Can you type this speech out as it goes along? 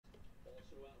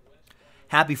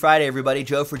Happy Friday, everybody.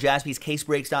 Joe for JASPY'S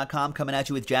coming at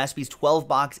you with Jaspy's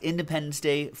 12-box Independence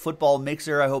Day football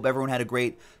mixer. I hope everyone had a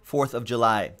great 4th of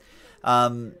July.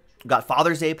 Got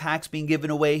Father's Day packs being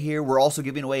given away here. We're also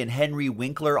giving away a Henry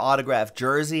Winkler autographed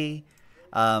jersey.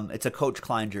 It's a Coach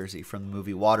Klein jersey from the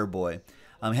movie Waterboy.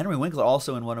 Henry Winkler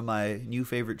also in one of my new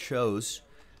favorite shows,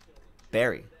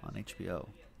 Barry on HBO.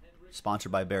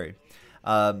 Sponsored by Barry.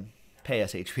 Pay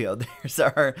us, HBO.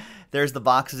 There's the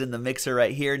boxes in the mixer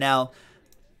right here. Now,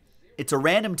 it's a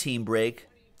random team break,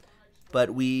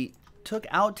 but we took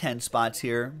out 10 spots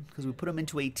here because we put them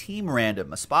into a team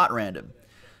random, a spot random.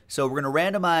 So we're going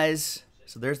to randomize,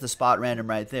 so there's the spot random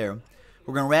right there.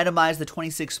 We're going to randomize the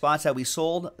 26 spots that we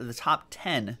sold. The top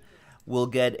 10 will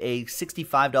get a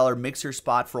 $65 mixer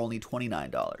spot for only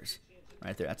 $29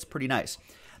 right there. That's pretty nice.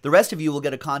 The rest of you will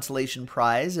get a consolation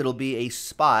prize. It'll be a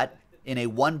spot in a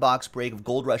one-box break of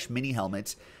Gold Rush mini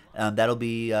helmets. That'll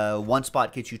be one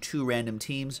spot gets you 2 random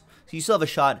teams. So you still have a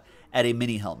shot at a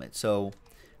mini helmet. So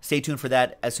stay tuned for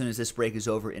that as soon as this break is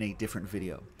over in a different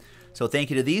video. So thank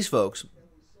you to these folks. A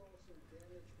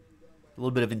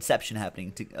little bit of inception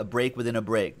happening, a break within a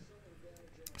break.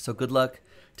 So good luck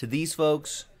to these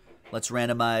folks. Let's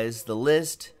randomize the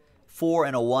list. 4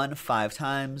 and a 1, 5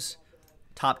 times.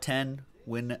 Top 10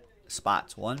 win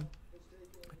spots. 1,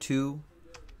 2,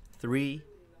 3,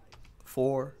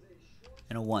 4,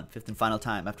 and a 1. 5th and final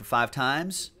time. After 5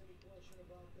 times,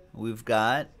 we've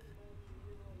got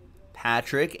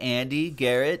Patrick, Andy,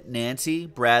 Garrett, Nancy,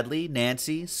 Bradley,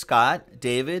 Nancy, Scott,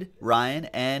 David, Ryan,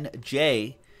 and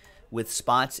Jay with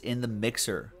spots in the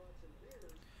mixer.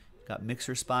 Got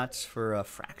mixer spots for a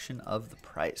fraction of the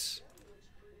price.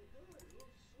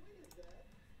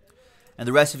 And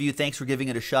the rest of you, thanks for giving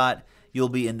it a shot. You'll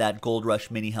be in that Gold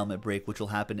Rush mini helmet break, which will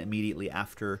happen immediately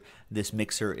after this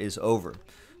mixer is over.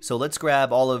 So let's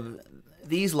grab all of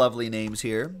these lovely names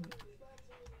here.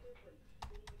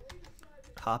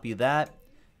 Copy that.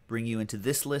 Bring you into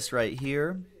this list right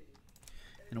here.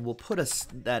 And we'll put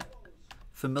that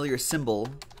familiar symbol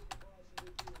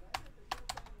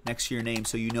next to your name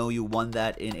so you know you won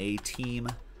that in a team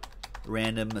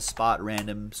random, a spot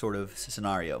random sort of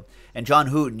scenario. And John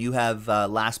Hooten, you have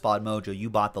Last Spot Mojo.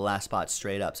 You bought the last spot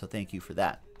straight up, so thank you for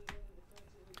that.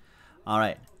 All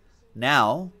right.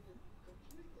 Now,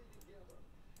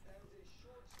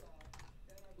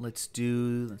 let's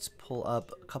pull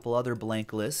up a couple other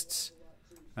blank lists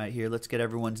right here. Let's get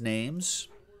everyone's names.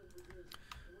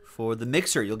 For the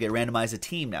mixer, you'll get randomized a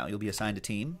team now. You'll be assigned a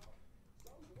team.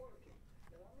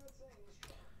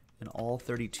 And all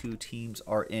 32 teams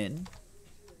are in.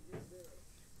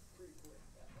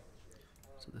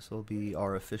 So this will be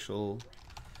our official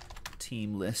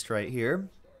team list right here.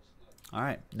 All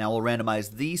right, now we'll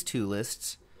randomize these 2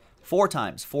 lists 4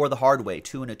 times for the hard way,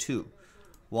 2 and a 2.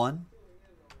 1,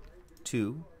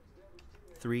 2,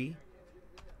 3,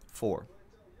 4.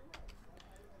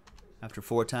 After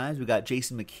 4 times, we got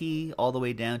Jason McKee all the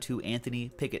way down to Anthony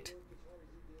Pickett.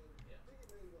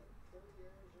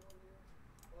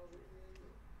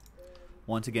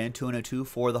 Once again, 2 and a 2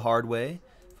 for the hard way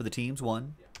for the teams.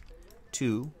 1,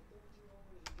 2,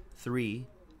 3,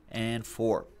 and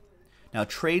 4. Now,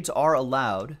 trades are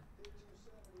allowed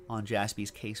on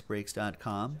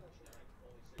JASPY'sCaseBreaks.com,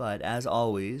 but as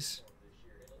always,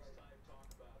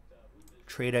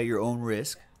 trade at your own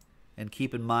risk and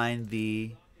keep in mind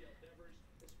the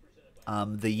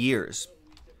years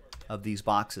of these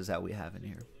boxes that we have in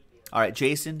here. All right,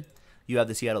 Jason, you have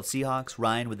the Seattle Seahawks,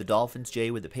 Ryan with the Dolphins,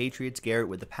 Jay with the Patriots, Garrett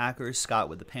with the Packers, Scott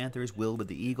with the Panthers, Will with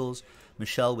the Eagles,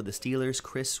 Michelle with the Steelers,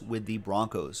 Chris with the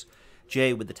Broncos,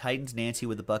 Jay with the Titans, Nancy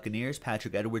with the Buccaneers,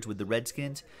 Patrick Edwards with the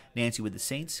Redskins, Nancy with the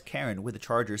Saints, Karen with the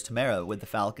Chargers, Tamara with the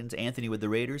Falcons, Anthony with the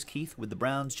Raiders, Keith with the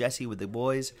Browns, Jesse with the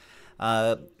Boys,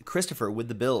 Christopher with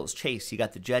the Bills, Chase, you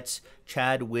got the Jets,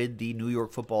 Chad with the New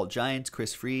York Football Giants,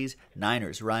 Chris Freeze,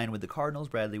 Niners, Ryan with the Cardinals,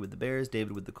 Bradley with the Bears,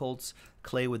 David with the Colts,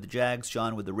 Clay with the Jags,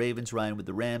 John with the Ravens, Ryan with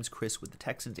the Rams, Chris with the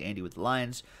Texans, Andy with the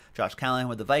Lions, Josh Callahan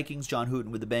with the Vikings, John Hooten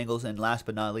with the Bengals, and last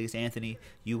but not least, Anthony,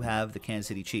 you have the Kansas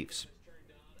City Chiefs.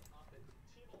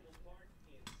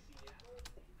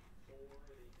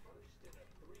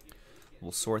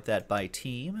 We'll sort that by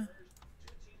team.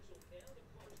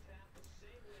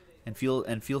 And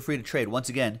feel free to trade. Once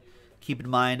again, keep in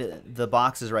mind the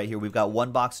boxes right here. We've got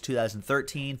 1 box of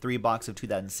 2013, 3 boxes of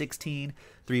 2016,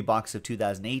 3 boxes of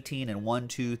 2018, and 1,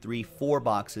 2, 3, 4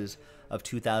 boxes of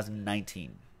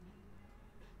 2019.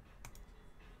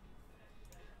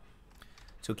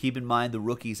 So keep in mind the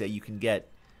rookies that you can get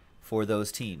for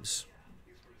those teams.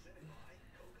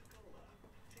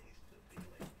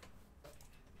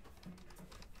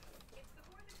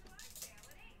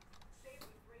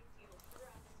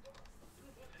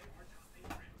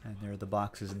 And there are the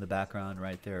boxes in the background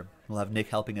right there. We'll have Nick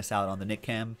helping us out on the Nick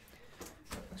cam,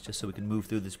 just so we can move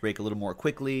through this break a little more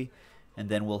quickly. And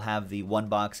then we'll have the one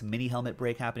box mini helmet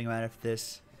break happening right after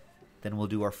this. Then we'll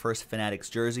do our first Fanatics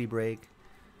jersey break.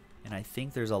 And I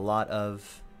think there's a lot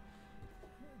of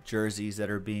jerseys that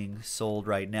are being sold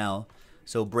right now.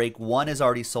 So break 1 is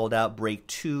already sold out. Break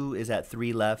 2 is at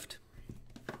 3 left.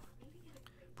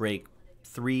 Break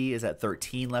 3 is at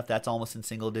 13 left. That's almost in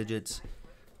single digits.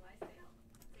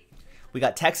 We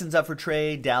got Texans up for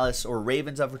trade, Dallas or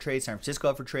Ravens up for trade, San Francisco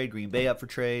up for trade, Green Bay up for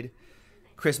trade.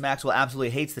 Chris Maxwell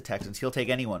absolutely hates the Texans. He'll take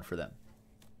anyone for them.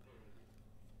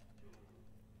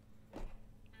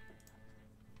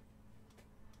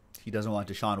 He doesn't want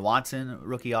Deshaun Watson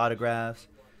rookie autographs.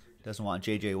 He doesn't want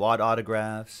J.J. Watt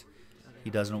autographs. He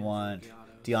doesn't want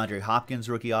DeAndre Hopkins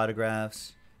rookie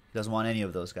autographs. He doesn't want any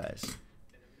of those guys.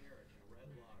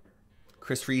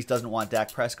 Chris Freeze doesn't want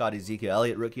Dak Prescott, Ezekiel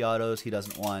Elliott rookie autos. He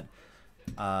doesn't want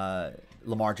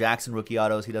Lamar Jackson rookie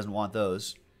autos. He doesn't want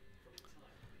those.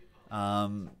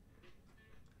 San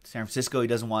Francisco, he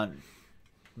doesn't want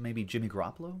maybe Jimmy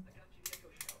Garoppolo.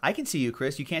 I can see you,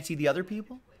 Chris. You can't see the other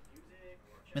people?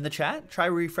 In the chat, try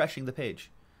refreshing the page.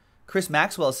 Chris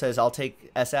Maxwell says, I'll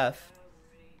take SF.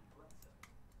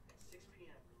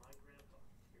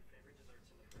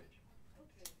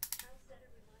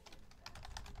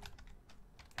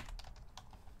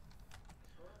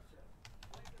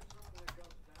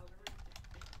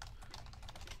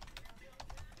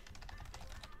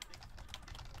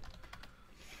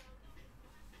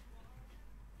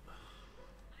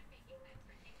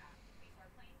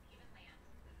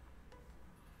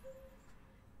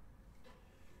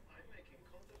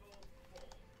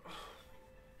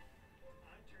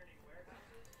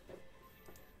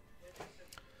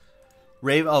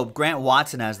 Grant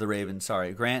Watson has the Ravens.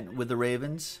 Sorry, Grant with the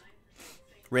Ravens.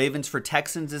 Ravens for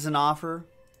Texans is an offer.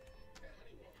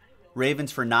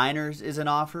 Ravens for Niners is an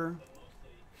offer.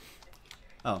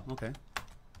 Oh, okay.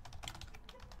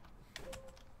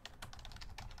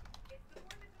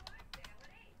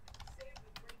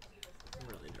 I'm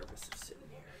really nervous of sitting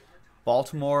here.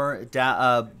 Baltimore,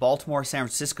 San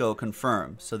Francisco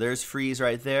confirmed. So there's Freeze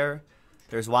right there.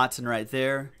 There's Watson right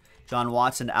there. John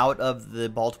Watson out of the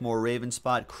Baltimore Ravens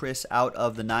spot. Chris out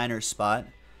of the Niners spot.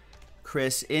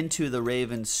 Chris into the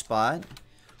Ravens spot.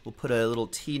 We'll put a little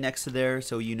T next to there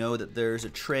so you know that there's a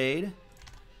trade.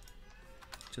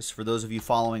 Just for those of you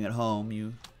following at home,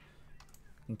 you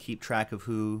can keep track of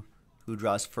who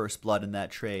draws first blood in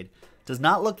that trade. Does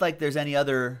not look like there's any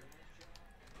other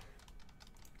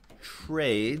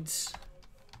trades.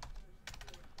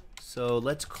 So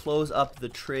let's close up the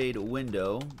trade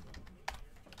window.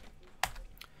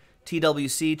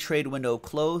 TWC trade window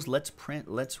closed. Let's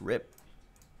print. Let's rip.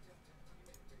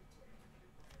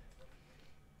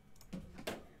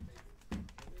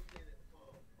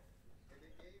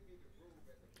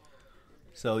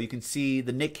 So you can see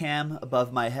the Nick cam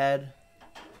above my head,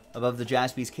 above the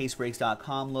JASPY'S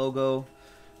logo.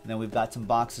 And then we've got some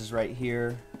boxes right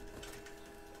here.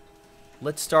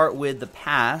 Let's start with the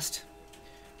past,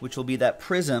 which will be that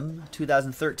Prism,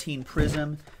 2013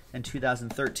 Prism and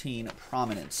 2013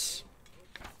 Prominence.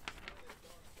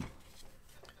 So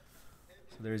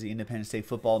there's the Independence Day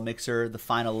Football Mixer, the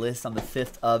final list on the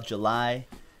 5th of July.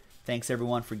 Thanks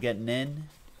everyone for getting in.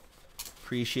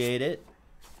 Appreciate it.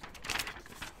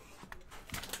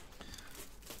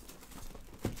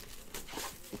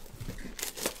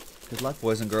 Good luck,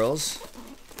 boys and girls.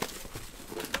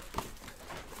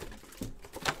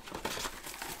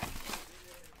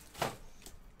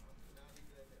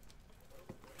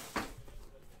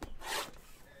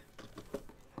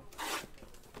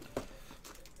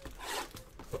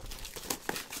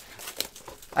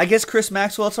 I guess Chris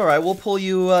Maxwell, it's all right. We'll pull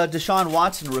you Deshaun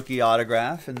Watson rookie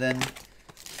autograph, and then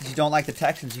if you don't like the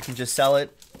Texans, you can just sell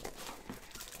it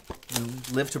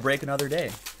and live to break another day.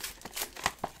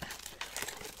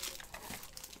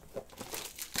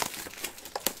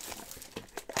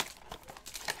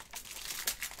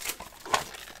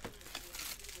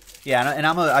 Yeah, and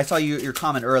I saw your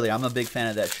comment earlier. I'm a big fan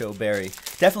of that show, Barry.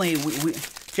 Definitely,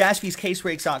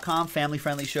 JASPY'S family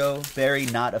friendly show. Barry,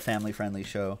 not a family friendly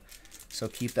show. So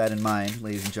keep that in mind,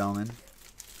 ladies and gentlemen.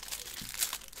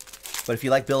 But if you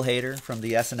like Bill Hader from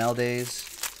the SNL days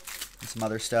and some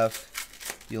other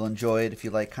stuff, you'll enjoy it. If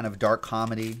you like kind of dark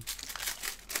comedy,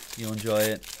 you'll enjoy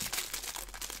it.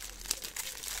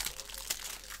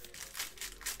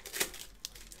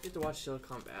 You have to watch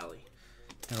Silicon Valley.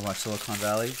 Gotta watch Silicon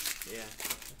Valley. Yeah,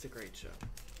 it's a great show.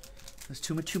 There's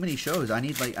too many shows. I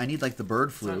need like the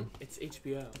bird flu. It's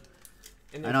HBO.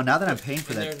 I know. Now that I'm paying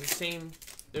for that,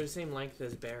 They're the same length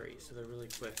as Barry, so they're really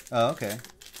quick. Oh, okay.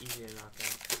 easy to knock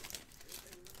out.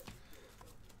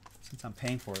 Since I'm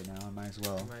paying for it now, I might as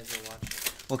well. You might as well watch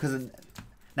it. Well, because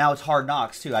now it's Hard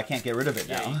Knocks too. I can't get rid of it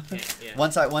Yeah, now. you can't, yeah.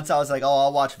 once I was like, oh,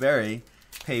 I'll watch Barry,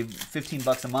 pay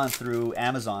 $15 a month through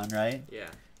Amazon, right? Yeah.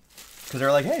 Because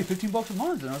they're like, hey, $15 a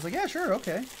month, and I was like, yeah, sure,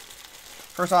 okay.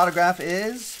 First autograph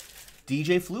is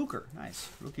DJ Fluker. Nice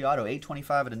rookie auto,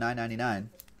 $825 at a $9.99.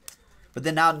 But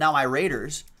then now my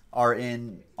Raiders are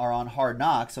on Hard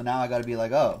Knocks, so now I got to be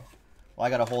like, oh, well, I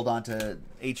got to hold on to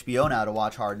HBO now to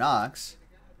watch Hard Knocks.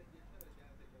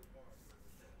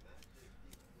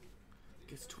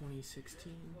 It's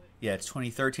 2016. Yeah, it's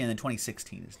 2013, and then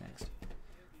 2016 is next.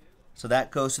 So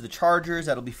that goes to the Chargers.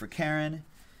 That'll be for Karen.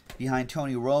 Behind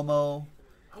Tony Romo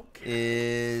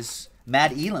is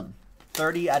Matt Elam.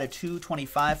 30 out of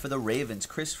 225 for the Ravens.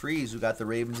 Chris Freeze, who got the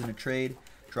Ravens in a trade,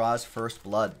 draws first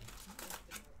blood.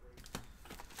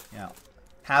 Yeah.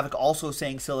 Havoc also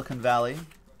saying Silicon Valley.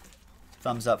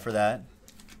 Thumbs up for that.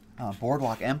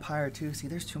 Boardwalk Empire, too. See,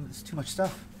 there's too much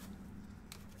stuff.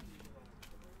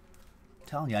 I'm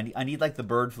telling you, I need like the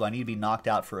bird flu. I need to be knocked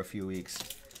out for a few weeks.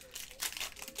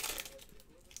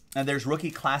 And there's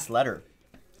rookie class letter.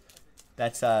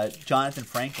 That's Jonathan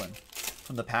Franklin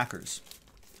from the Packers.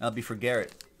 That'll be for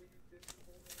Garrett.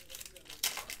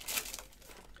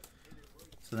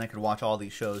 So then I could watch all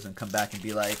these shows and come back and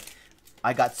be like,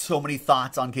 I got so many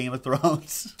thoughts on Game of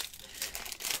Thrones.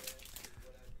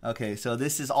 Okay, so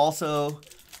this is also,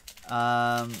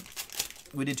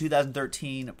 we did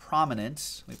 2013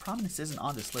 Prominence. Wait, Prominence isn't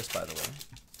on this list, by the way.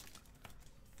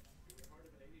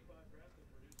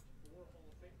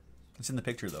 It's in the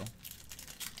picture, though.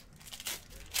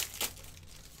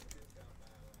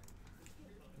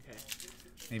 Okay.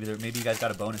 Maybe you guys got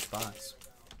a bonus box.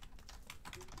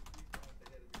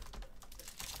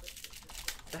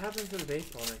 That happened for the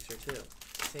baseball next year too.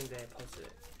 Same day I posted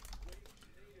it.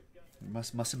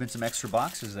 Must have been some extra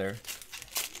boxes there.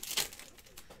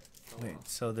 Wait,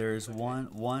 so there's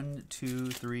 1,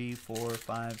 2, 3, 4,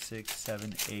 5, 6,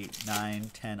 7, 8,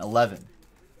 9, 10, 11.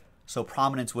 So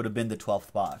Prominence would have been the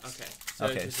 12th box.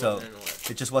 Okay. So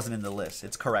it just wasn't in the list.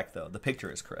 It's correct though. The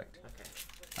picture is correct. Okay.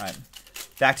 All right.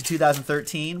 Back to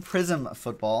 2013 Prism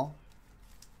football.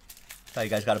 Thought you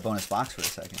guys got a bonus box for a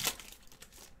second.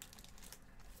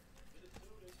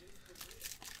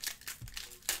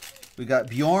 We got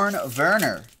Bjorn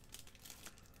Werner,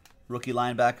 rookie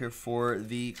linebacker for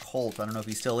the Colts. I don't know if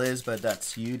he still is, but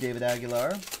that's you, David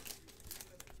Aguilar.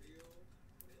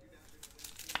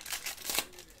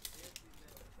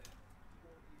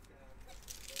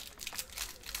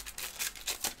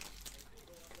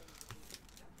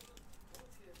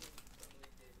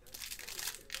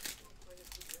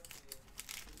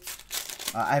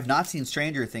 I have not seen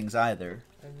Stranger Things either.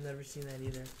 I've never seen that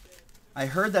either. I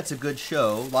heard that's a good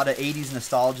show. A lot of 80s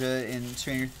nostalgia in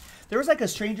Stranger. There was like a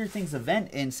Stranger Things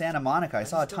event in Santa Monica. I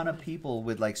saw a ton of people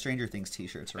with like Stranger Things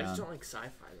t-shirts around. I just don't like sci-fi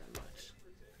that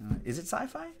much. Is it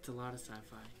sci-fi? It's a lot of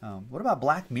sci-fi. What about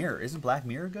Black Mirror? Isn't Black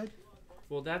Mirror good?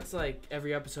 Well, that's like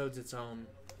every episode's its own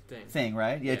thing.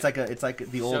 Right? Yeah, Yeah. it's like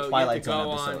the old So Twilight you have to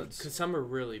Zone go episodes. Because some are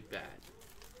really bad,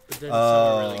 but then some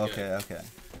are really good. Okay.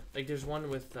 Like there's one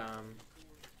with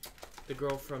the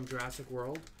girl from Jurassic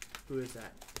World. Who is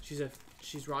that?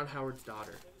 She's Ron Howard's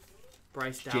daughter.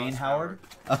 Bryce Dallas Jane Howard?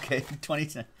 Okay,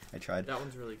 2010. I tried. That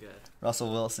one's really good. Russell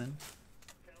Wilson.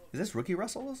 Is this rookie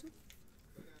Russell Wilson?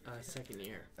 Second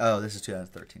year. Oh, this is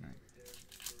 2013, right?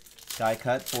 Die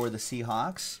cut for the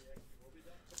Seahawks.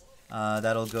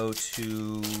 That'll go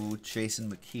to Jason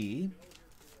McKee.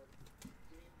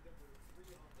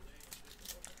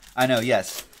 I know,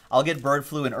 yes. I'll get bird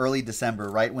flu in early December,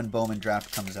 right when Bowman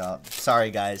Draft comes out.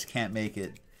 Sorry, guys, can't make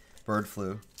it. Bird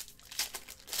flu.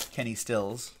 Kenny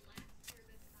Stills.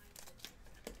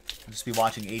 I'll just be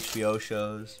watching HBO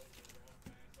shows.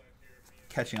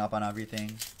 Catching up on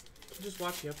everything. Just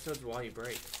watch the episodes while you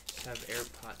break. Just have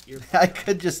earpods. I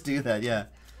could just do that, yeah.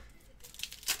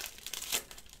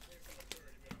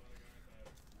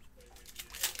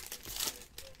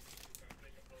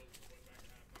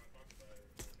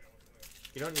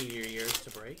 You don't need your ears to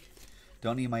break.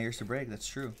 Don't need my ears to break, that's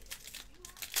true.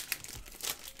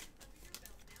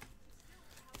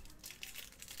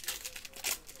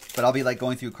 But I'll be like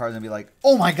going through cars and be like,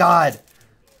 oh my god!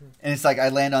 And it's like I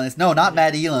land on this. No, not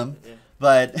Matt Elam, Yeah.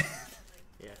 but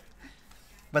Yeah.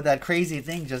 but that crazy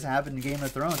thing just happened in Game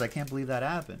of Thrones. I can't believe that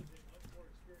happened.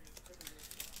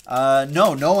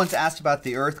 No one's asked about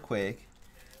the earthquake.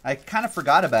 I kind of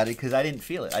forgot about it because I didn't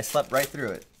feel it. I slept right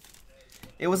through it.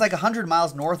 It was like 100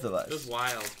 miles north of us. It was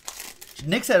wild.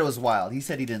 Nick said it was wild. He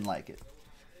said he didn't like it.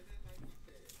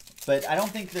 But I don't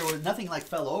think there was nothing like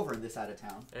fell over in this side of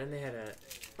town. And they had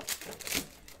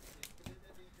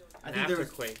I think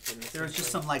afterquake. there was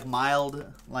just some like mild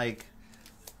like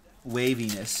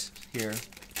waviness here.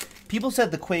 People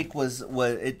said the quake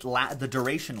the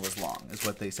duration was long, is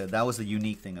what they said. That was the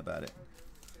unique thing about it.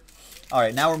 All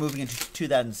right, now we're moving into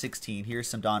 2016. Here's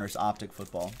some Donruss Optic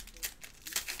football.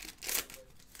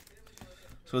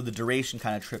 So the duration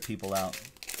kind of tripped people out.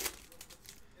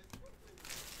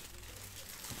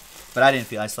 But I didn't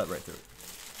feel. I slept right through it.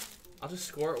 I'll just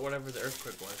score it whatever the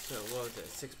earthquake was. So what was it?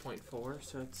 6.4.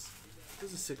 So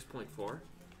this is 6.4.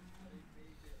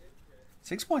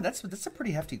 6 point. That's a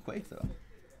pretty hefty quake though.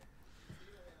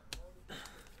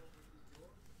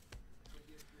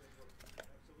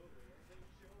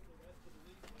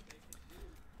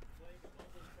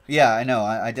 Yeah, I know.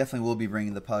 I definitely will be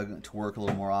bringing the pug to work a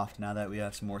little more often now that we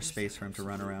have some more space for him to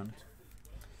run around.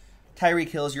 Tyreek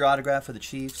Hill's your autograph for the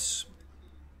Chiefs.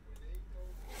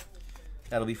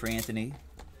 That'll be for Anthony.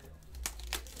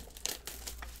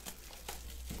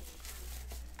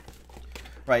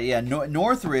 Right, yeah,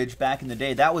 Northridge back in the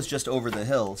day, that was just over the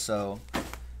hill, so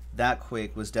that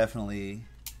quake was definitely...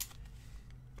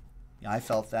 Yeah, I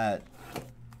felt that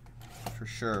for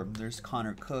sure. There's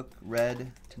Connor Cook,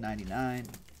 red to 99.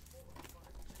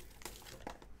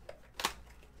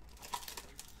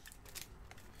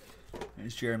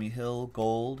 There's Jeremy Hill,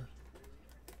 gold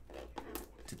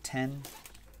to 10.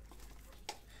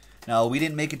 No, we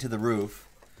didn't make it to the roof.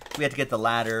 We had to get the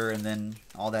ladder and then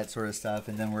all that sort of stuff.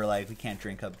 And then we're like, we can't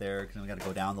drink up there because we got to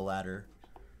go down the ladder.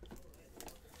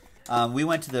 We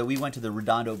went to the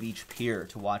Redondo Beach Pier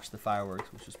to watch the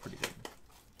fireworks, which was pretty good.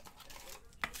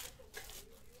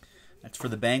 That's for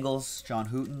the Bengals, John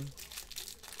Hooten.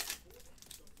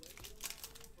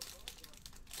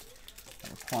 That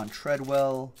was Quan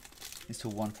Treadwell. Is to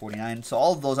 149. So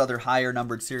all of those other higher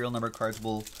numbered serial number cards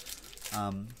we'll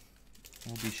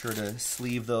be sure to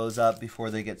sleeve those up before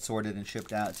they get sorted and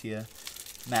shipped out to you.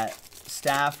 Matt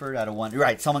Stafford out of 1.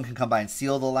 Right, someone can come by and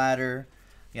seal the ladder.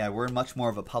 Yeah, we're in much more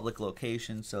of a public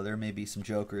location, so there may be some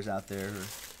jokers out there who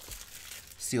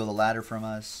steal the ladder from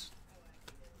us.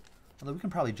 Although we can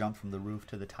probably jump from the roof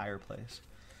to the tire place.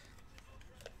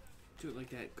 Do it like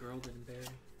that girl did in Barry.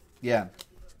 Yeah.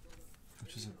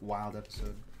 Which is a wild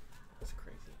episode. That's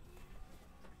crazy.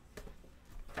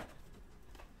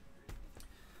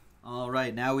 All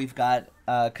right, now we've got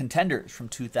contenders from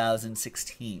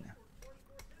 2016.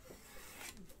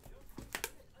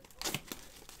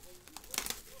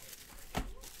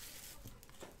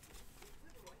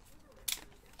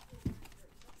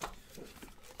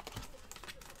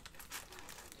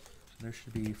 There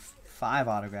should be 5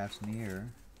 autographs in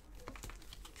here.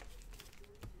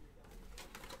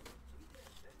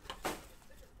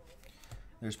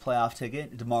 There's playoff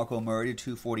ticket, DeMarco Murray to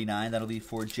 249. That'll be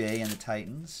for Jay and the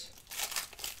Titans.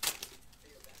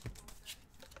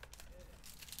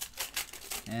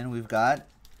 And we've got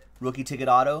rookie ticket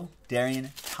auto,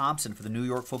 Darian Thompson for the New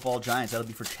York Football Giants. That'll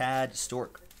be for Chad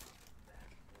Stork.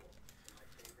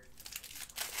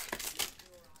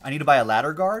 I need to buy a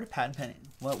ladder guard? Patent pending.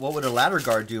 What would a ladder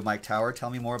guard do, Mike Tower? Tell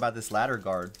me more about this ladder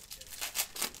guard.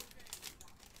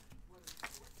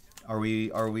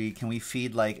 Can we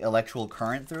feed like electrical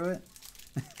current through it?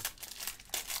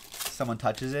 Someone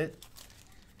touches it.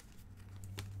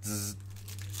 Zzz.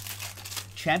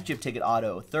 Championship ticket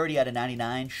auto, 30 out of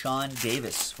 99, Sean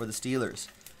Davis for the Steelers.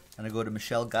 Gonna go to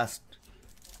Michelle Gust.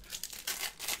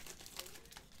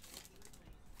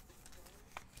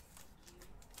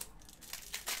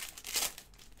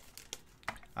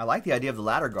 I like the idea of the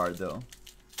ladder guard though.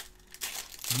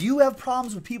 You have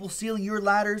problems with people stealing your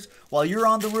ladders while you're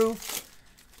on the roof?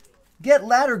 Get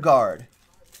ladder guard.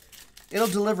 It'll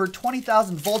deliver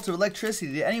 20,000 volts of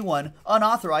electricity to anyone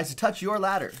unauthorized to touch your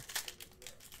ladder.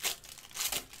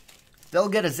 They'll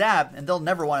get a zap and they'll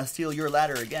never want to steal your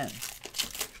ladder again.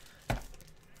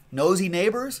 Nosy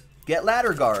neighbors, get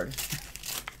ladder guard.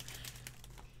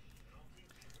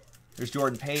 There's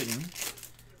Jordan Payton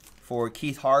for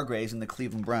Keith Hargraves and the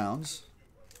Cleveland Browns.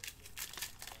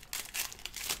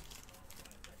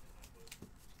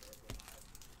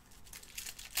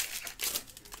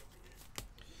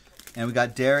 And we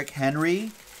got Derrick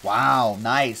Henry. Wow,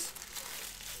 nice.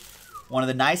 One of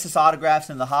the nicest autographs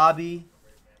in the hobby.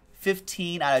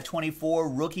 15 out of 24.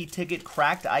 Rookie ticket,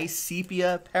 cracked ice,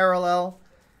 sepia, parallel.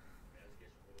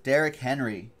 Derrick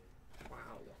Henry.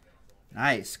 Wow.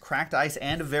 Nice. Cracked ice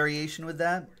and a variation with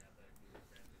that.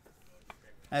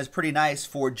 That is pretty nice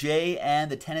for Jay and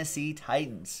the Tennessee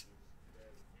Titans.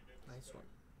 Nice one.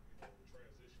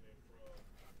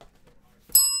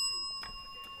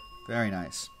 Very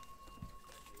nice.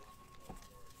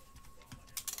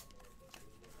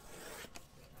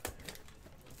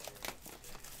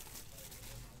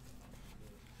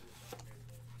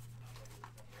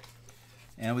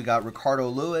 And we got Ricardo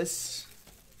Lewis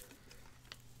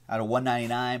out of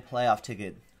 199 playoff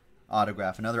ticket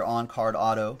autograph. Another on-card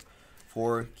auto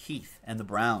for Keith and the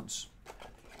Browns.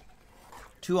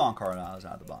 2 on-card autos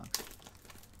out of the box.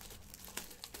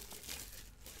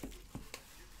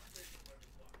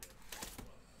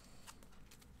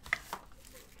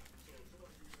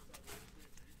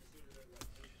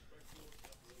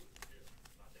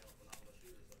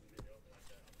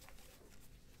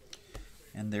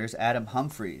 And there's Adam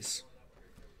Humphries.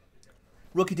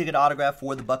 Rookie ticket autograph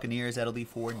for the Buccaneers. That'll be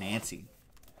for Nancy.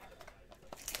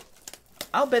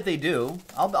 I'll bet they do.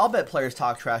 I'll bet players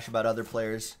talk trash about other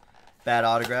players' bad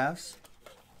autographs.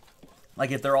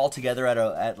 Like if they're all together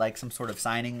at like some sort of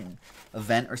signing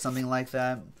event or something like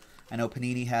that. I know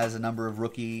Panini has a number of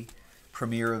rookie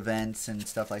premiere events and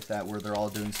stuff like that where they're all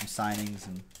doing some signings,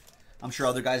 and I'm sure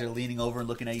other guys are leaning over and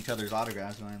looking at each other's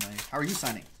autographs and like, "How are you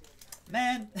signing?"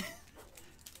 Man,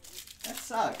 that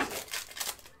sucks.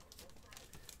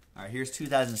 All right, here's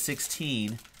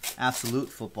 2016 Absolute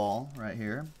Football right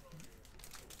here.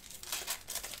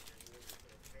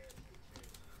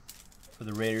 For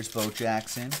the Raiders, Bo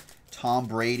Jackson. Tom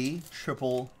Brady,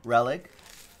 triple relic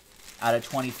out of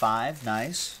 25.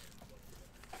 Nice.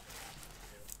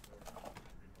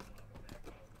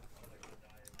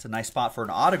 It's a nice spot for an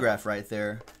autograph right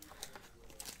there.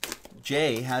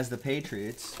 Jay has the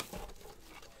Patriots.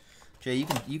 Jay,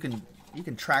 you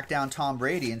can track down Tom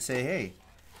Brady and say, hey,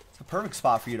 it's a perfect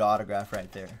spot for you to autograph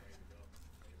right there.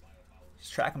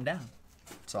 Just track him down.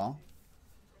 That's all.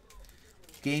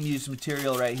 Game used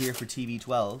material right here for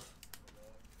TV12.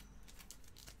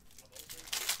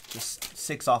 Just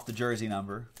 6 off the jersey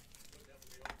number.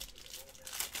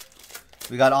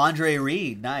 We got Andre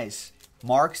Reed. Nice.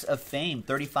 Marks of Fame.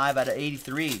 35 out of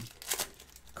 83.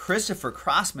 Christopher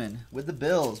Crossman with the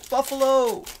Bills.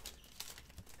 Buffalo.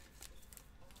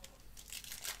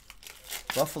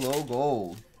 Buffalo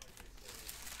Gold.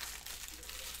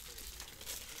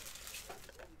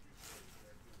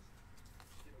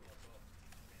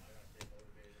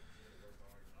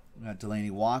 We got Delaney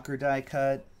Walker die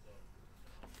cut.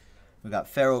 We got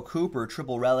Farrell Cooper,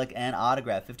 triple relic and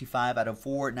autograph. 55 out of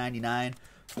 499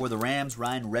 for the Rams.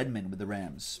 Ryan Redmond with the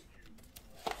Rams.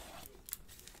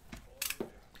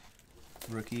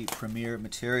 Rookie Premier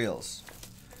Materials.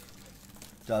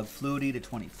 Doug Flutie to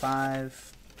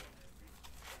 25.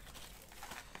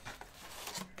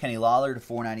 Kenny Lawler to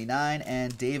 499.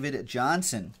 And David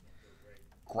Johnson,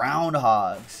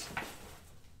 Groundhogs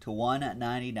to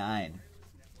 199.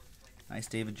 Nice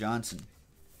David Johnson.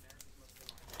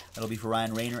 That'll be for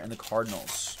Ryan Rayner and the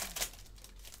Cardinals.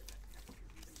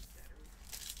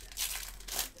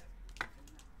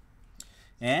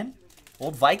 And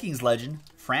old Vikings legend,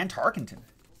 Fran Tarkenton.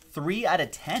 3 out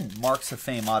of 10 Marks of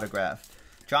Fame autograph.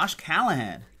 Josh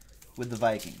Callahan with the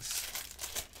Vikings.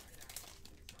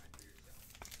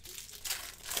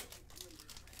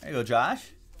 There you go,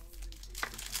 Josh.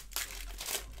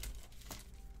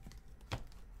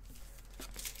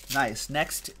 Nice.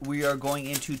 Next, we are going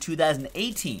into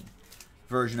 2018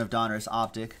 version of Donruss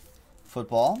Optic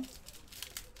Football.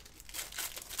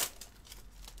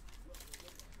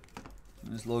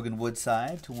 There's Logan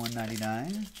Woodside to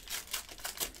 199.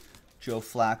 Joe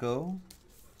Flacco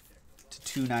to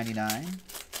 299.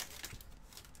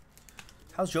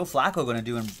 How's Joe Flacco going to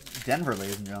do in Denver,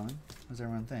 ladies and gentlemen? What does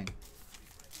everyone think?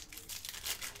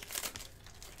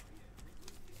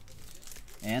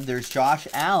 And there's Josh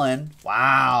Allen.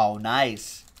 Wow,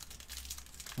 nice.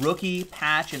 Rookie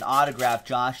patch and autograph,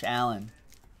 Josh Allen.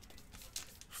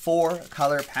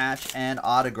 4-color patch and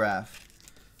autograph.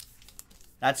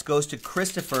 That goes to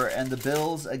Christopher and the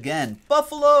Bills again.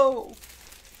 Buffalo!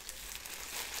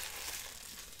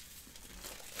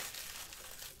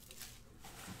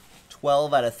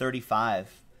 $12 out of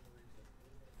 35.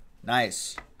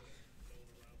 Nice.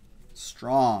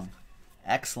 Strong.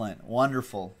 Excellent.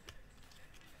 Wonderful.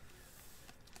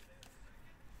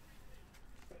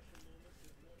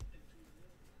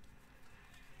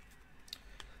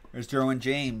 There's Derwin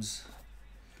James.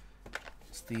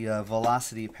 It's the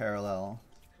velocity parallel.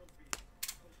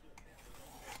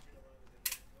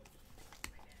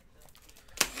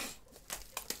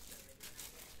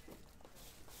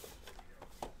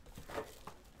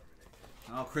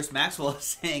 Oh, Chris Maxwell is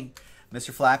saying,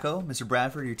 Mr. Flacco, Mr.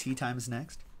 Bradford, your tea time is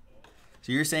next.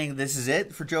 So you're saying this is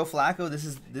it for Joe Flacco?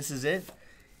 This is it?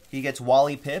 He gets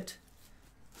Wally pipped.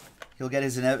 He'll get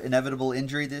his inevitable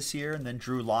injury this year, and then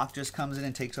Drew Lock just comes in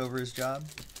and takes over his job.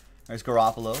 There's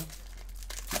Garoppolo,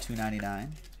 $2.99.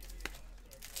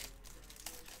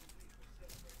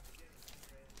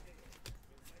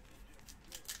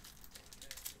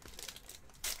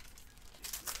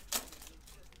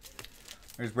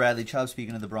 There's Bradley Chubb,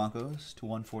 speaking of the Broncos, to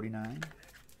 149.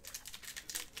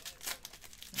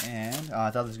 And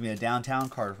I thought this was going to be a downtown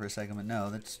card for a second, but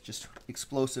no, that's just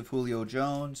explosive Julio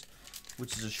Jones,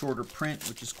 which is a shorter print,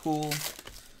 which is cool.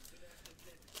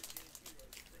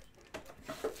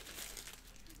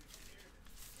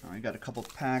 All right, got a couple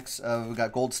packs of, we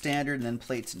got gold standard and then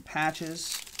plates and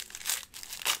patches.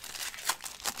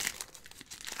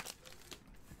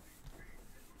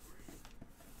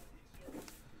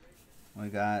 We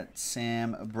got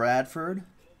Sam Bradford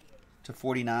to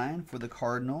 49 for the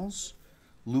Cardinals.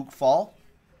 Luke Falk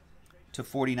to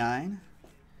 49.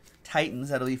 Titans,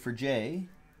 that'll be for Jay.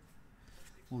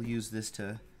 We'll use this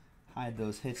to hide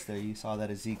those hits there. You saw that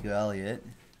Ezekiel Elliott.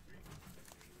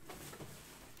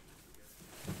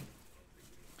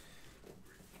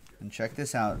 And check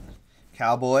this out.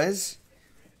 Cowboys,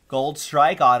 gold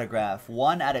strike autograph.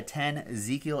 1 out of 10,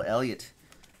 Ezekiel Elliott.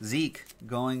 Zeke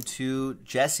going to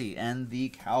Jesse and the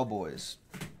Cowboys.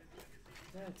 Is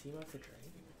that a team up for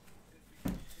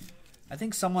trade? I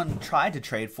think someone tried to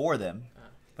trade for them,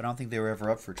 but I don't think they were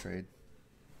ever up for trade.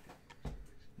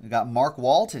 We got Mark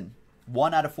Walton.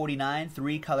 1 out of 49,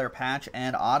 3-color patch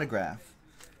and autograph.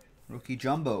 Rookie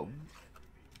Jumbo.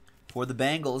 For the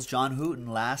Bengals, John Hooten,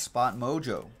 last spot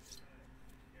mojo.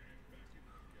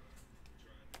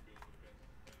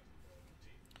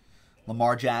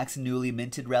 Lamar Jackson, newly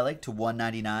minted relic to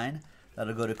 199.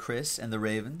 That'll go to Chris and the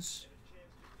Ravens.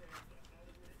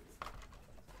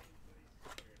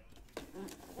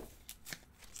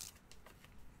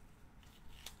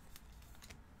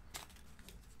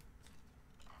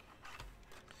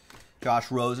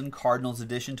 Josh Rosen, Cardinals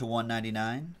edition to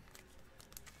 199.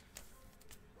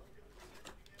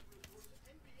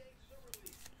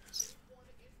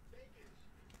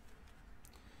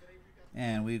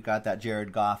 And we've got that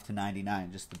Jared Goff to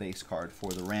 99, just the base card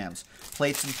for the Rams.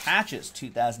 Plates and patches,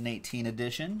 2018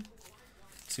 edition.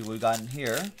 Let's see what we got in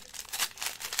here.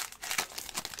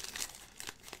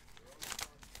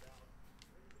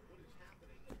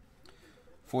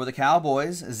 For the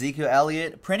Cowboys, Ezekiel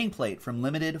Elliott printing plate from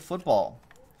Limited Football.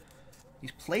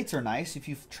 These plates are nice. If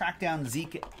you track down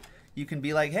Zeke, you can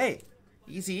be like, hey,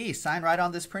 Easy-E, sign right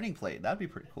on this printing plate. That'd be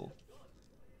pretty cool.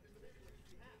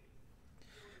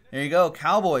 There you go,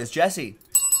 Cowboys, Jesse.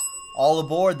 All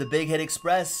aboard the Big Hit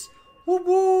Express. Whoop,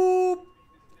 whoop.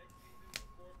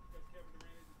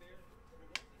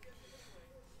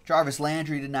 Jarvis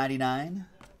Landry to 99.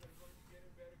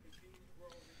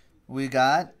 We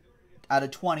got, out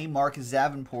of 20, Marcus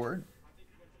Davenport.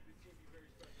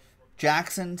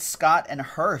 Jackson, Scott, and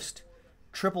Hurst.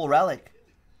 Triple relic.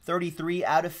 33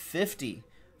 out of 50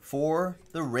 for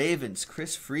the Ravens.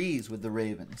 Chris Freeze with the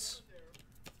Ravens.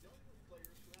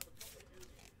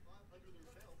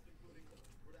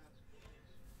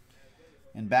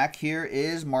 And back here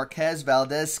is Marquez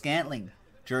Valdez-Scantling,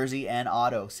 jersey and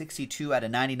auto. 62 out of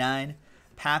 99.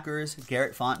 Packers,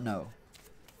 Garrett Fontenot.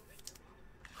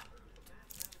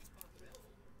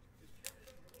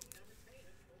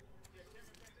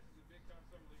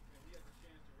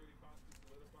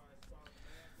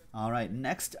 All right,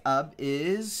 next up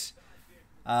is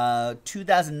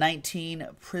 2019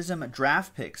 Prism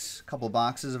Draft Picks. A couple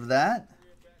boxes of that.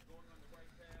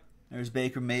 There's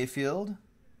Baker Mayfield.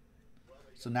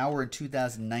 So now we're in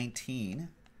 2019.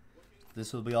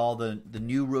 This will be all the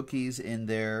new rookies in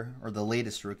their, or the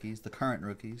latest rookies, the current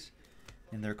rookies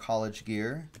in their college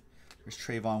gear. There's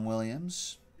Trayvon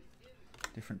Williams.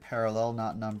 Different parallel,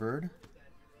 not numbered.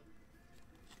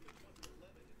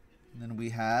 And then we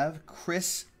have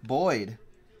Chris Boyd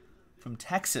from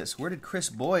Texas. Where did Chris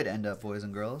Boyd end up, boys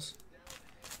and girls?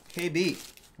 KB,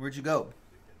 where'd you go?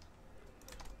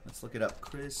 Let's look it up.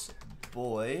 Chris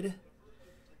Boyd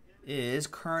is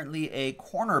currently a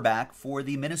cornerback for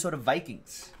the Minnesota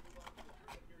Vikings.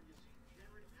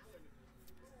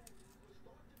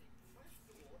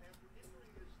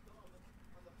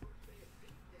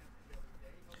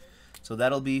 So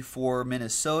that'll be for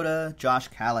Minnesota, Josh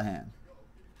Callahan.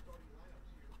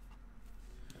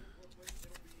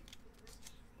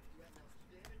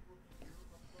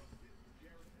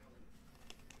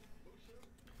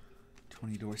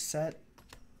 Tony Dorsett.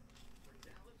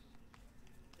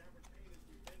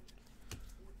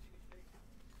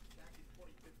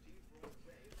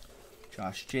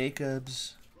 Josh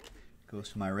Jacobs goes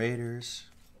to my Raiders.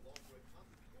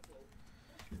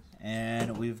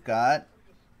 And we've got,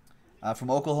 from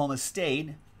Oklahoma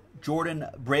State, Jordan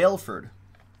Brailford.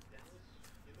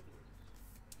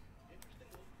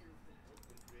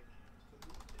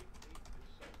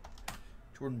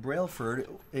 Jordan Brailford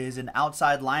is an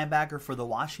outside linebacker for the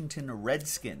Washington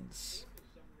Redskins.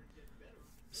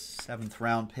 7th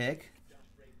round pick.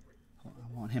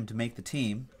 I want him to make the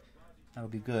team. That'll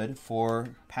be good for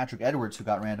Patrick Edwards, who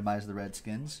got randomized to the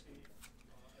Redskins.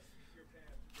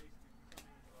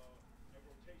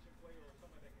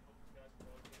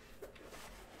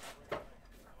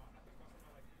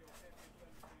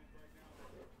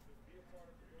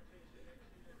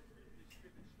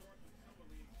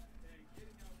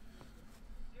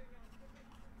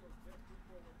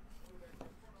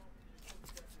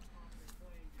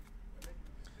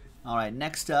 All right,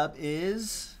 next up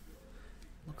is,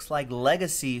 looks like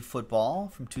Legacy Football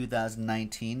from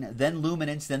 2019, then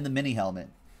Luminance, then the mini helmet.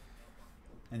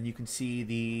 And you can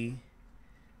see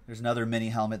there's another mini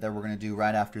helmet that we're going to do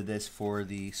right after this for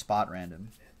the spot random.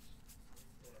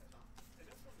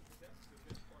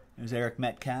 There's Eric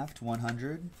Metcalf to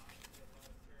 100.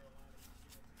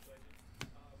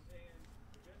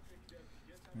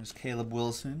 There's Caleb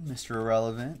Wilson, Mr.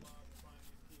 Irrelevant.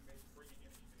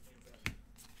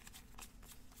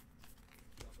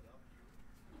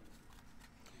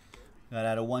 Got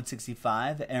out of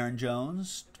 165, Aaron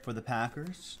Jones for the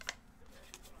Packers.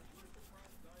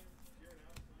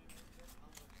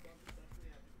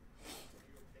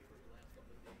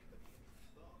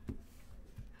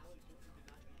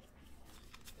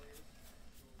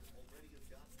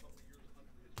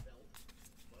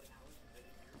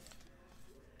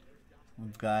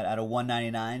 We've got out of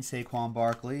 199, Saquon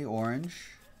Barkley,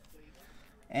 orange.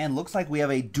 And looks like we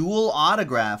have a dual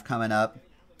autograph coming up.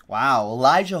 Wow,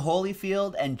 Elijah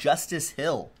Holyfield and Justice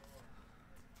Hill.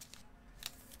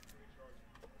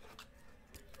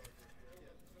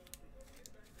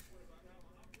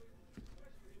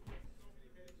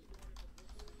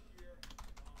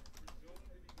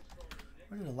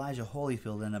 Where did Elijah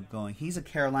Holyfield end up going? He's a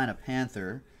Carolina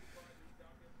Panther.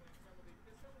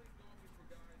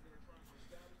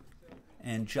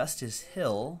 And Justice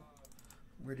Hill,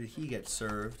 where did he get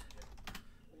served?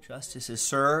 Justice is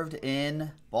served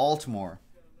in Baltimore.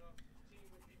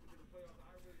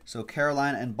 So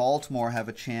Carolina and Baltimore have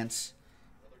a chance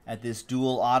at this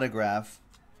dual autograph,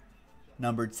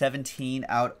 numbered 17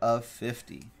 out of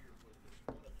 50.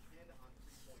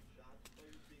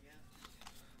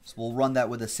 So we'll run that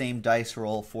with the same dice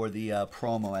roll for the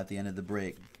promo at the end of the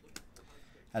break.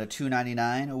 Out of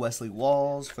 299, Wesley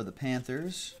Walls for the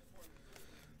Panthers.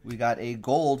 We got a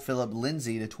gold Philip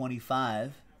Lindsay to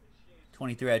 25.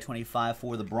 23 out of 25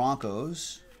 for the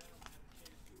Broncos.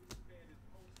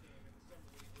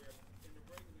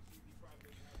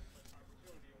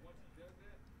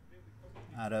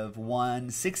 Out of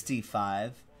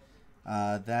 165,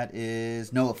 that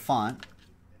is Noah Fant.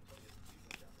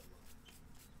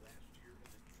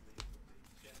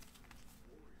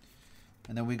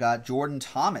 And then we got Jordan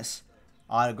Thomas,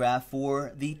 autograph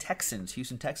for the Texans.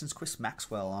 Houston Texans, Chris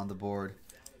Maxwell on the board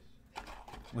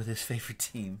with his favorite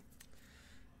team.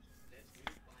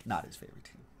 Not his favorite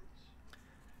team.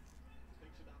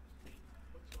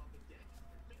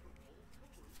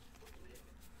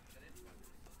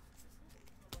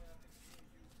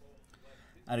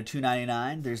 Out of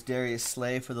 299, there's Darius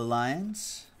Slay for the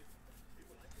Lions.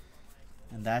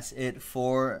 And that's it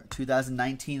for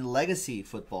 2019 Legacy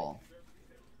Football.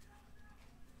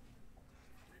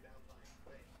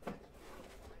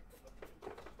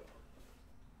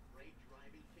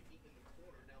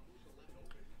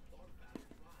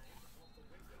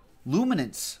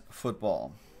 Luminance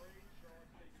Football.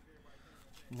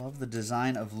 Love the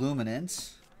design of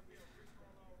Luminance.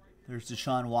 There's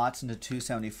Deshaun Watson to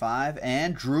 275.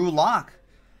 And Drew Lock,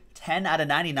 10 out of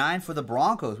 99 for the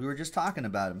Broncos. We were just talking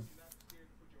about him.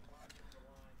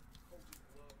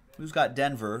 Who's got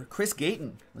Denver? Chris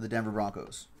Gayton with the Denver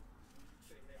Broncos.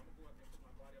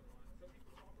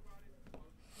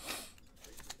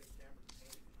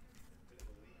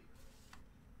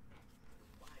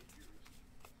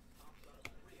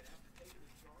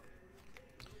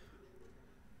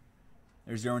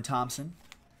 There's Aaron Thompson,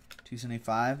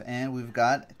 275, and we've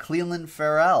got Cleveland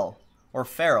Farrell, or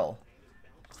Farrell.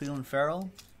 Cleveland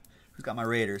Farrell. Who's got my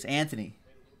Raiders? Anthony.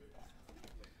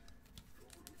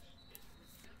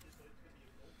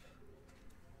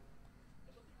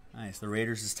 Nice. The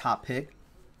Raiders' top pick.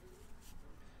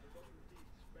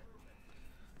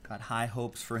 Got high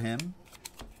hopes for him.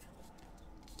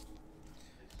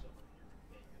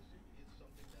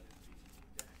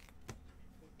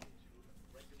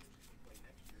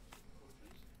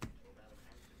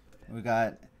 We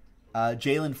got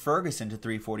Jalen Ferguson to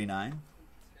 349.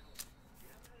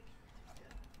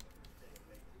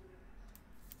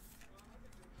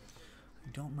 I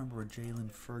don't remember where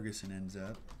Jalen Ferguson ends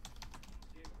up.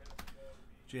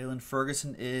 Jalen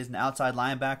Ferguson is an outside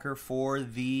linebacker for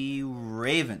the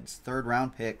Ravens. 3rd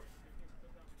round pick.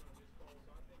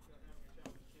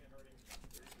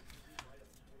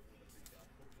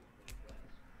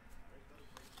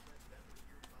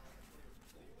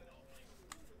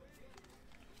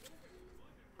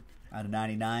 Out of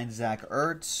 99, Zach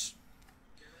Ertz.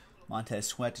 Montez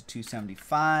Sweat to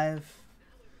 275.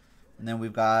 And then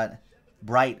we've got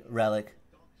Bright Relic.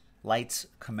 Lights,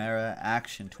 Camara,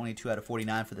 Action. 22 out of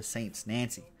 49 for the Saints.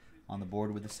 Nancy on the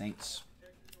board with the Saints.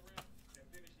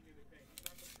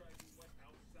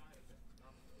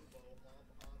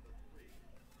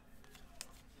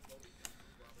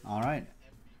 All right.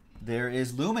 There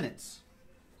is Luminance.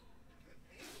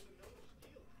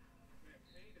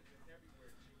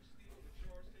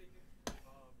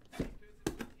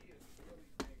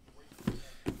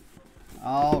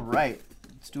 All right,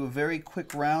 let's do a very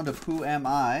quick round of Who Am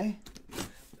I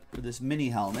for this mini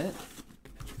helmet.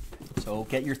 So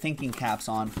get your thinking caps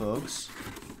on, folks.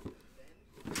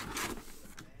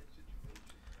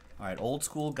 All right, old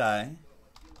school guy.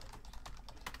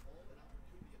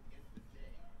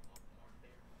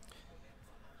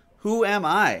 Who am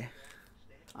I?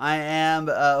 I am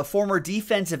a former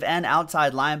defensive end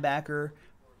outside linebacker,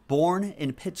 born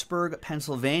in Pittsburgh,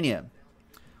 Pennsylvania.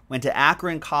 Went to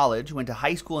Akron College, went to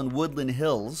high school in Woodland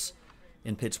Hills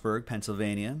in Pittsburgh,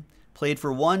 Pennsylvania. Played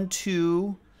for 1,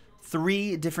 2,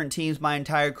 3 different teams my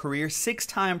entire career.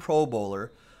 6-time Pro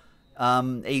Bowler.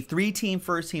 A 3-team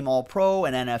first team All-Pro,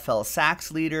 an NFL sacks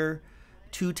leader.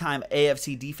 2-time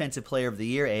AFC Defensive Player of the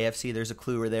Year. AFC, there's a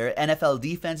clue there. NFL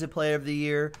Defensive Player of the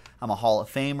Year. I'm a Hall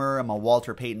of Famer. I'm a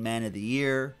Walter Payton Man of the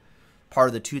Year. Part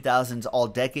of the 2000s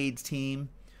All-Decades team.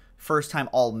 First-time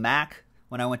All-MAC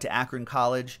when I went to Akron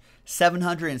College.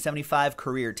 775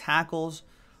 career tackles.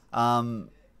 Do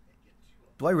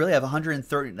I really have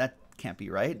 130? That can't be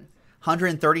right.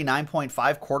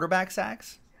 139.5 quarterback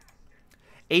sacks.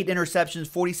 8 interceptions,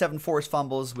 47 forced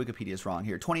fumbles. Wikipedia's wrong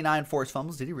here. 29 forced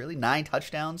fumbles. Did he really? 9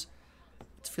 touchdowns.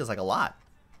 It feels like a lot.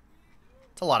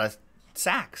 It's a lot of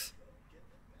sacks.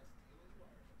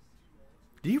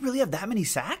 Did he really have that many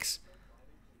sacks?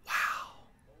 Wow.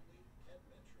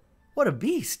 What a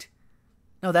beast.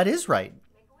 No, that is right.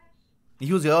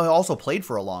 He also played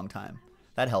for a long time.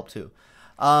 That helped too.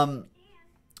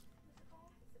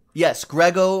 Yes,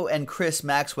 Grego and Chris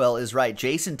Maxwell is right.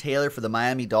 Jason Taylor for the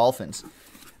Miami Dolphins.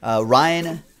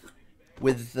 Ryan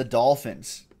with the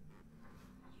Dolphins.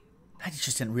 I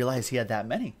just didn't realize he had that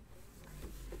many.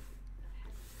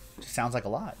 Just sounds like a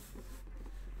lot.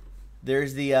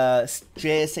 There's the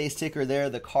JSA sticker there.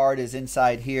 The card is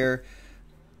inside here.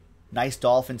 Nice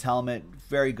Dolphins helmet.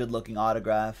 Very good looking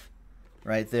autograph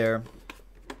right there.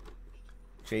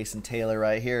 Jason Taylor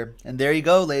right here. And there you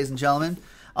go, ladies and gentlemen.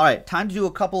 All right, time to do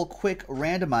a couple quick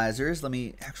randomizers. Let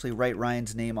me actually write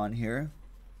Ryan's name on here.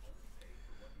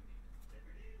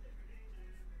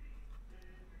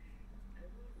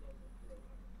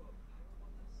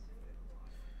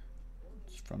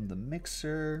 It's from the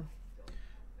mixer.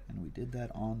 And we did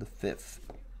that on the 5th.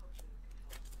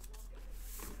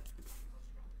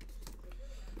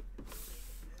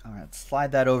 All right,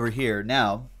 slide that over here.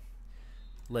 Now,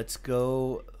 let's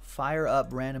go fire up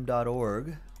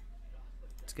random.org.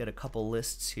 Let's get a couple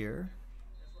lists here.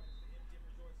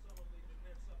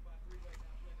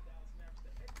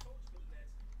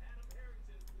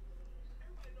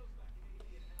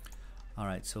 All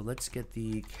right, so let's get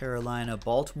the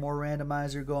Carolina-Baltimore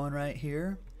randomizer going right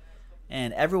here.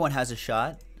 And everyone has a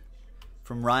shot,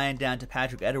 from Ryan down to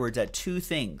Patrick Edwards, at 2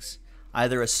 things.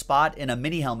 Either a spot in a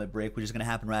mini helmet break, which is going to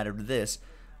happen right after this,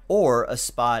 or a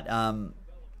spot,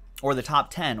 or the top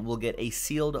 10 will get a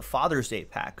sealed Father's Day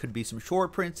pack. Could be some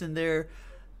short prints in there,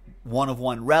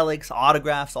 one-of-one relics,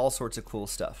 autographs, all sorts of cool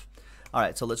stuff. All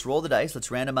right, so let's roll the dice. Let's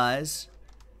randomize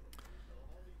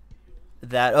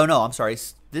that. Oh, no, I'm sorry.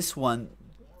 This one,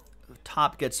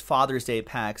 top gets Father's Day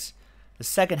packs. The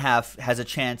second half has a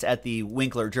chance at the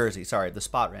Winkler jersey. Sorry, the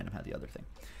spot random had the other thing.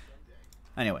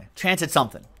 Anyway, chance at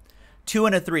something. 2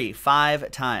 and a 3, 5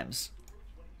 times.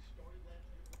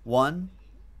 1,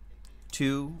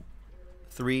 2,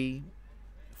 3,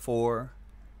 4,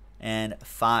 and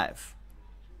 5.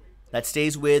 That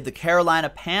stays with the Carolina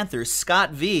Panthers.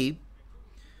 Scott V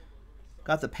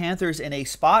got the Panthers in a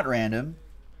spot random.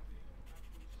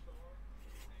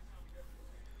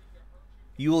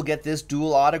 You will get this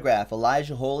dual autograph.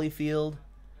 Elijah Holyfield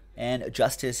and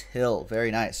Justice Hill. Very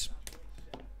nice.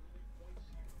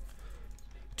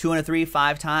 2 and a 3,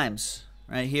 5 times.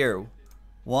 Right here.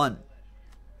 1,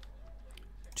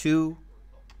 2,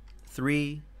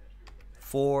 3,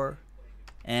 4,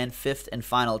 and 5th and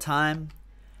final time.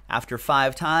 After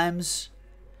 5 times,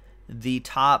 the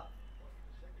top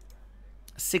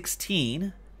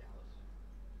 16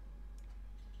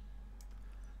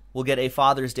 will get a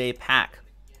Father's Day pack.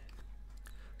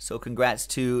 So congrats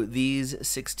to these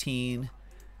 16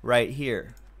 right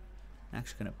here. I'm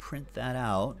actually going to print that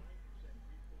out.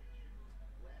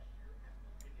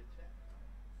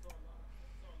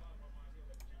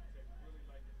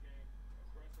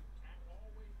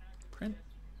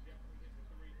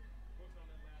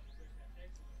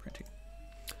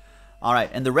 All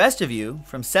right, and the rest of you,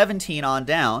 from 17 on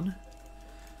down,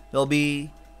 there'll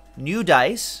be new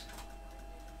dice,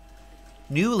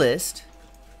 new list,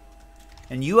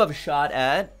 and you have a shot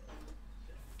at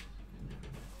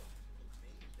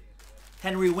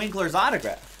Henry Winkler's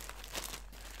autograph.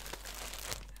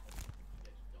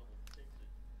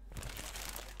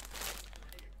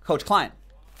 Coach Klein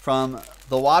from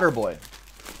the Waterboy.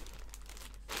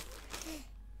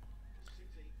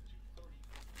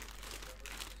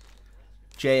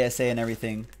 JSA and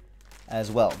everything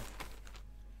as well.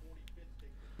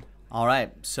 All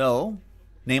right, so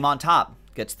name on top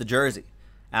gets the jersey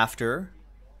after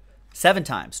 7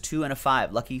 times, 2 and a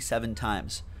 5, lucky 7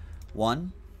 times.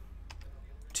 1,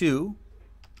 2,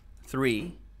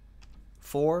 3,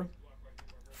 4,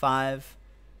 5,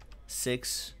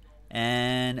 6,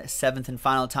 and 7th and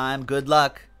final time. Good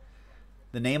luck.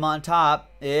 The name on top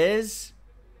is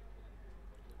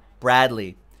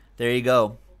Bradley. There you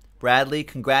go. Bradley,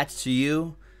 congrats to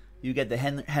you. You get the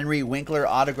Henry Winkler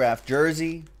autographed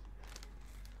jersey.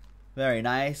 Very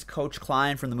nice. Coach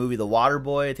Klein from the movie The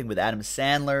Waterboy, I think with Adam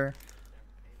Sandler.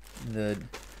 The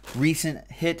recent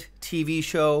hit TV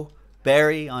show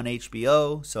Barry on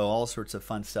HBO. So all sorts of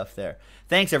fun stuff there.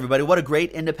 Thanks, everybody. What a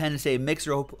great Independence Day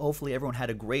mixer. Hopefully everyone had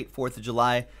a great 4th of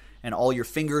July and all your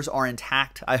fingers are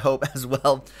intact, I hope, as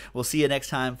well. We'll see you next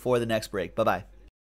time for the next break. Bye-bye.